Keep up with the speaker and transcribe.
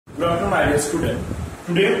Good afternoon, my dear student.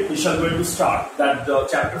 Today we shall going to start that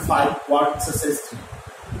chapter 5, word exercise 3.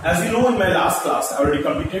 As you know, in my last class, I already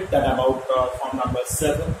completed that about form number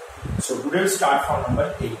 7. So today we start form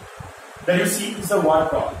number 8. Then you see is a word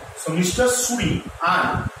call. So Mr. Suri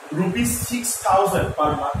earned rupees 6,000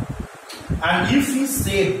 per month, and if he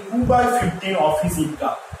saved 2/15 of his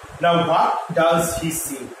income, now what does he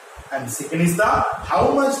save? And second is the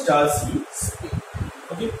how much does he spend?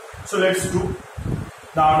 Okay, so let's do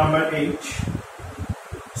now number 8.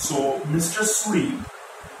 So Mr. Suri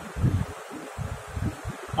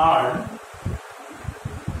earned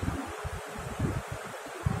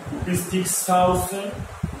rupees 6,000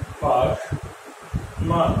 per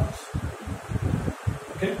month.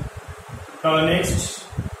 Okay, now next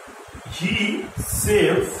he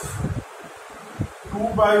saved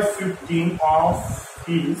 2/15 of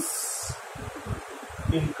his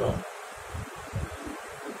income.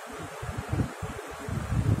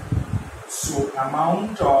 So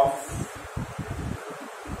amount of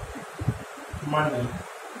money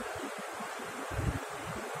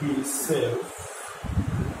he saved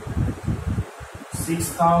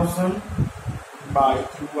 6,000 by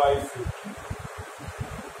 2/15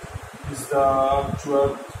 is the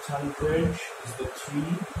 1,200, is the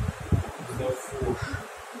 3, is the 4.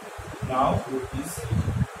 Now rupees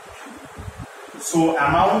 800. So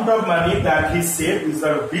amount of money that he saved is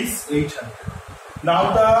the rupees 800.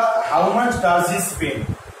 Now the how much does he spend?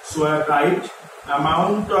 So I write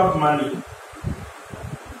amount of money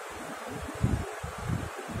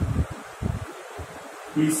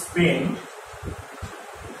he spent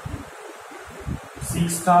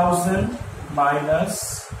 6,000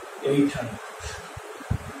 minus 800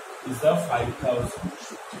 is the 5,000.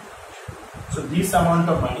 So this amount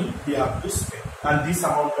of money we have to spend, and this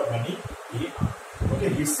amount of money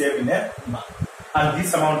he saved in a month. And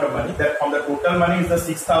this amount of money, that from the total money is the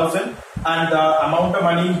 6,000, and the amount of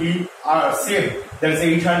money we saved, there is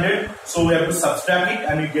 800. So we have to subtract it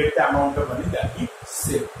and we get the amount of money that he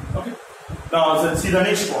saved. Okay. Now let's see the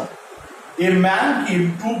next one. A man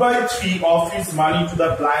gave 2/3 of his money to the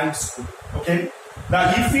blind school. Okay. Now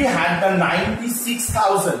if he had the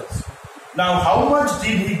 96,000, now how much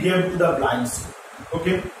did he give to the blind school?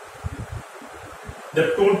 Okay. The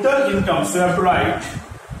total income, so you have to write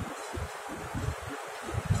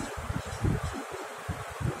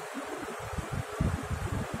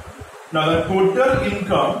now the total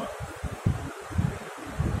income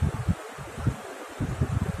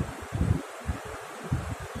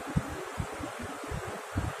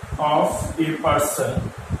of a person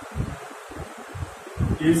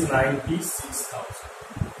is 96,000.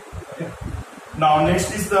 Okay. Now next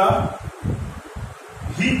is the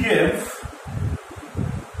he gave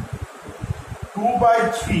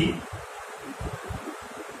 2/3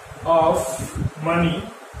 of money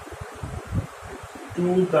to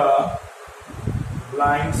the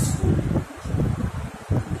blind school.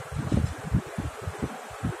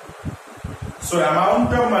 So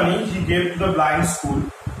amount of money he gave to the blind school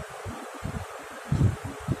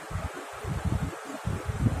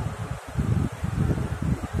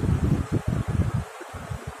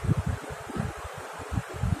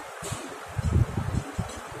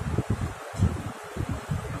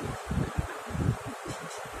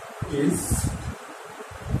is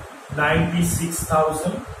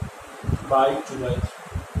 96,000 by 2/3.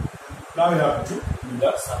 Now we have to do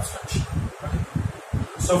the subtraction. Okay.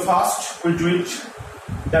 So first we'll do it.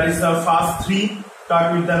 That is the first 3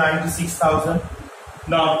 start with the 96,000.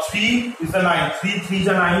 Now 3 is the 9. 3 3 is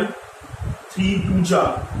 9. 3 2 ja.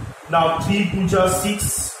 Now 3 2 ja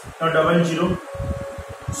 6. Now double 0.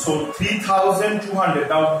 So 3,200.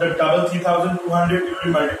 Now the double 3,200 will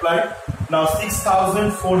be multiplied. Now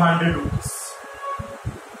 6,400 rupees.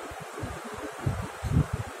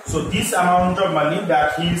 So this amount of money that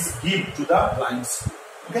he is give to the blind school.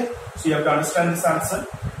 Okay. So you have to understand this answer.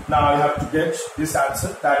 Now you have to get this answer.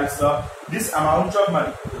 That is this amount of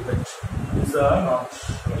money. Is not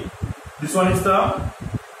sorry. This one is the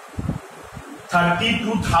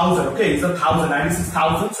 32,000. Okay, it's 1,000.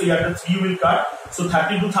 96,000. So you have the 3 will cut. So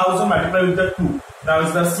 32,000 multiplied with the 2. Now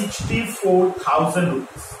is the 64,000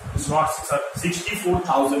 rupees. It's not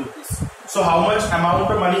 64,000 rupees. So how much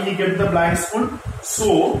amount of money he gave to the blind school?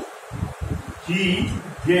 So he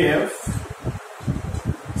gave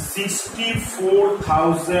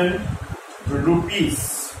 64,000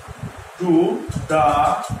 rupees to the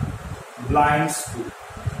blind school.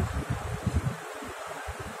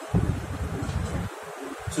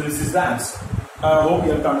 So this is the answer. I hope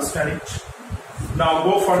you have to understand it. Now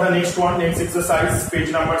go for the next one, next exercise,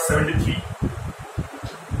 page number 73.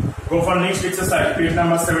 Go for next exercise, page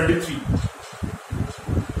number 73.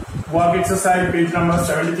 Work exercise, page number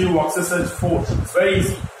 73, work exercise 4. It's very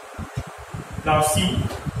easy. Now see,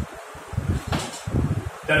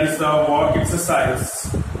 that is the work exercise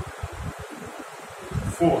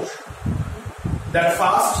 4. That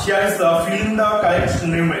first, here is the fill in the correct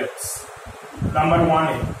numerics. Number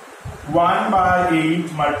 1a. 1 by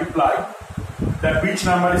 8 multiply. That which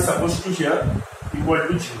number is supposed to here equal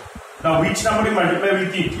to 0. Now which number you multiply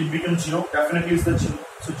with it becomes 0. Definitely is the 0.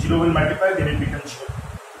 So 0 will multiply, then it becomes 0.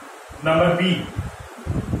 Number B.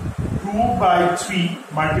 2 by 3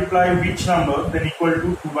 multiply which number, then equal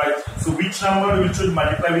to 2 by 3. So which number we should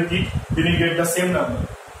multiply with it, then you get the same number.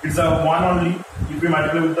 It's a 1 only. If we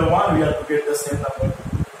multiply with the 1, we have to get the same number.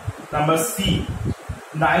 Number C.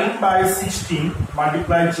 9 by 16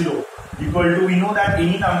 multiply 0 equal to, we know that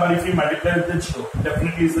any number if we multiply with the 0,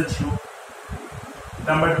 definitely is the 0.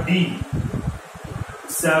 Number D.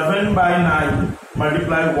 7 by 9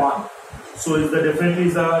 multiply 1. So is the definitely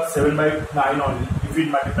is a 7 by 9 only if we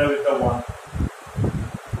multiply with the 1.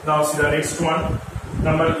 Now see the next one.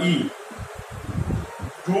 Number E.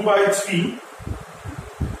 2 by 3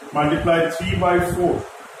 multiply 3 by 4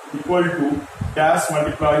 equal to dash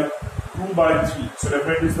multiply 2 by 3. So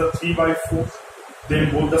definitely is the 3 by 4.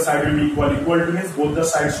 Then both the sides will be equal. Equal to means both the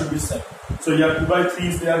sides should be same. So here 2 by 3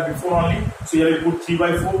 is there before only. So here you put 3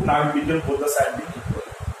 by 4. Now it becomes both the sides be equal.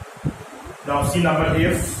 Now see number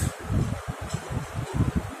F.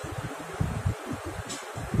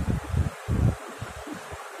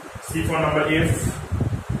 See for number F.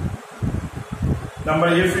 Number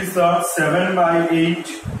F is the 7 by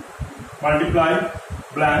 8 multiply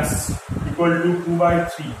blanks equal to 2 by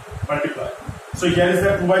 3 multiply. So here is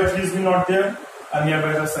the 2 by 3 is not there, and here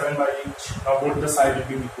by the 7 by 8. Now both the sides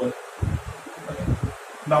will be equal. Okay.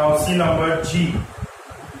 Now see number G.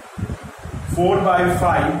 4 by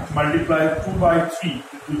 5 multiply 2 by 3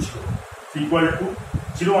 into 0. So equal to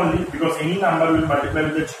 0 only, because any number will multiply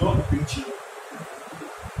with the 0 will 0.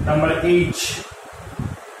 Number H.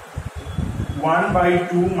 1 by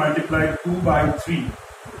 2 multiply 2 by 3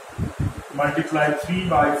 multiply 3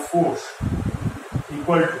 by 4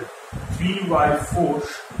 equal to 3 by 4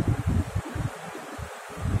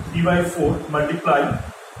 multiply,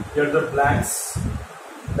 here the blanks,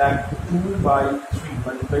 that 2 by 3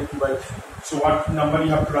 multiply 2 by 3. So what number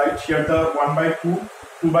you have to write here? The 1 by 2,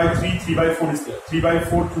 2 by 3, 3 by 4 is there, 3 by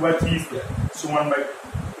 4, 2 by 3 is there, so 1 by 2.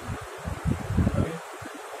 Okay.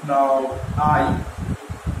 Now I.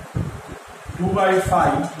 2 by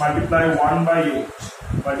 5 multiply 1 by 8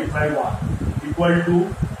 multiply 1 equal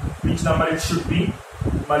to which number it should be?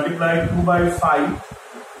 Multiply 2 by 5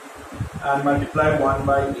 and multiply 1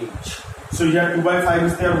 by 8. So here 2 by 5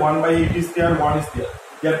 is there, 1 by 8 is there, 1 is there.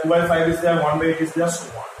 Here 2 by 5 is there, 1 by 8 is there, so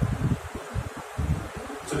 1.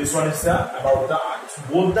 So this one is about the eyes.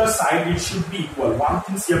 Both the sides it should be equal. One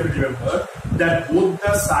thing you have to remember, that both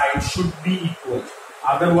the sides should be equal.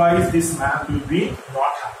 Otherwise this math will be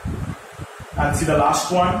not happening. And see the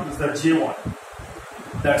last one is the J1.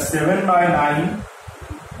 That 7 by 9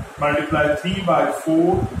 multiply 3 by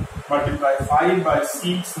 4 multiply 5 by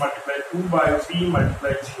 6 multiply 2 by 3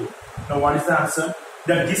 multiply 0. Now what is the answer?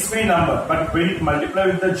 That this many number, but when it multiply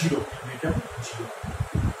with the 0, it becomes 0.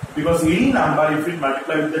 Because any number, if it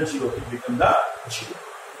multiply with the 0, it becomes the 0.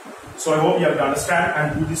 So I hope you have to understand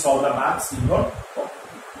and do this all the maths in your phone.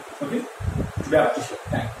 Okay? Today I have to show.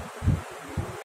 Thank you.